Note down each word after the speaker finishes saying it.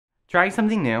Try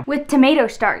something new with tomato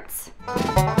starts.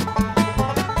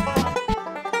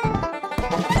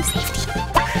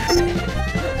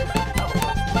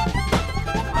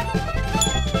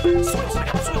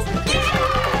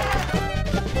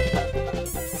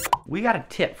 We got a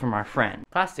tip from our friend.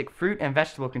 Plastic fruit and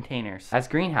vegetable containers as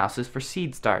greenhouses for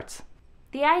seed starts.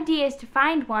 The idea is to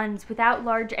find ones without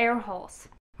large air holes.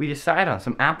 We decided on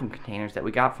some apple containers that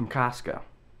we got from Costco.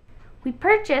 We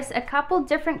purchased a couple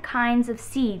different kinds of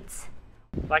seeds.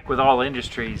 Like with all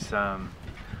industries,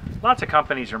 lots of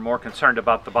companies are more concerned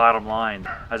about the bottom line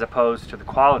as opposed to the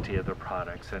quality of their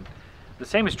products. And the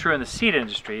same is true in the seed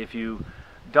industry. If you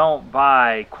don't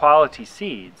buy quality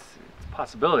seeds, it's a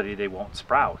possibility they won't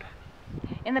sprout.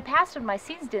 In the past, when my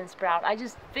seeds didn't sprout, I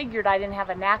just figured I didn't have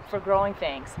a knack for growing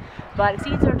things. But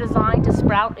seeds are designed to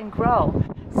sprout and grow.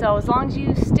 So as long as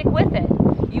you stick with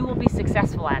it, you will be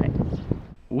successful at it.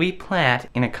 We plant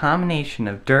in a combination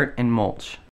of dirt and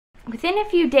mulch. Within a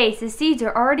few days, the seeds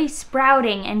are already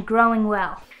sprouting and growing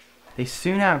well. They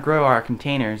soon outgrow our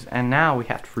containers, and now we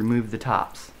have to remove the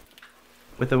tops.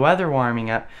 With the weather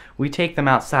warming up, we take them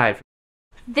outside.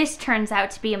 This turns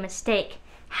out to be a mistake.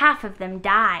 Half of them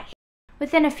die.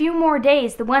 Within a few more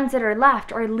days, the ones that are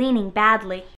left are leaning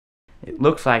badly. It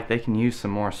looks like they can use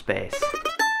some more space.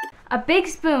 A big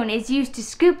spoon is used to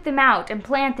scoop them out and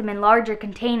plant them in larger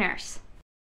containers.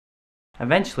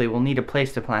 Eventually, we'll need a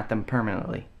place to plant them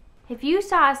permanently. If you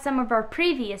saw some of our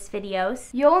previous videos,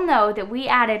 you'll know that we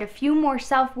added a few more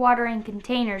self-watering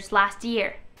containers last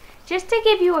year. Just to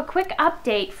give you a quick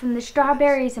update from the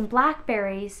strawberries and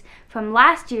blackberries from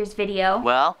last year's video,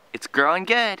 well, it's growing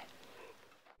good.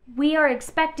 We are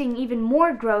expecting even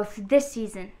more growth this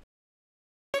season.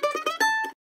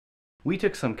 We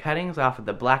took some cuttings off of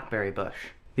the blackberry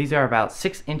bush. These are about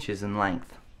 6 inches in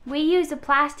length. We use a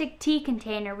plastic tea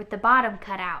container with the bottom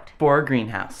cut out. For a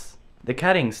greenhouse. The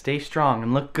cuttings stay strong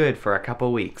and look good for a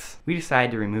couple weeks. We decided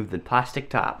to remove the plastic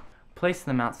top. Place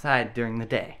them outside during the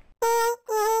day.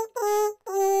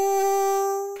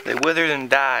 They withered and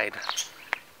died.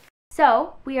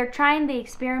 So, we are trying the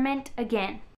experiment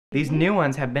again. These new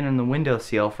ones have been in the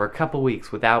windowsill for a couple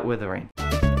weeks without withering.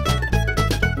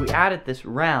 We added this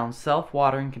round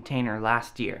self-watering container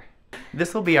last year.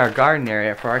 This will be our garden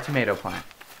area for our tomato plant.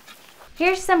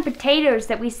 Here's some potatoes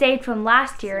that we saved from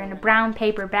last year in a brown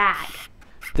paper bag.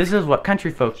 This is what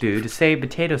country folk do to save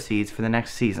potato seeds for the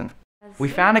next season. We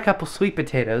found a couple sweet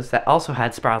potatoes that also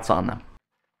had sprouts on them.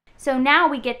 So now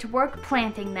we get to work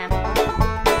planting them.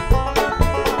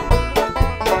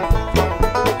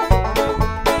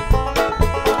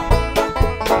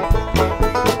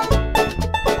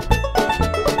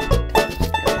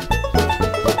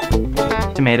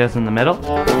 Tomatoes in the middle,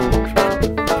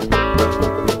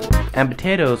 and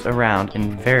potatoes around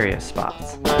in various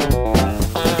spots.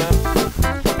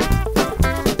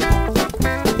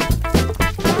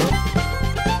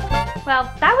 Well,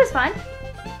 that was fun.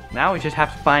 Now we just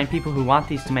have to find people who want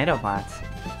these tomato plants.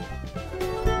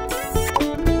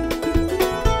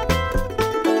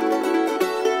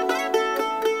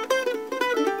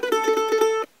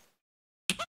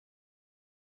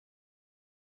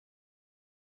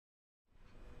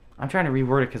 I'm trying to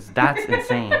reword it because that's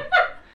insane.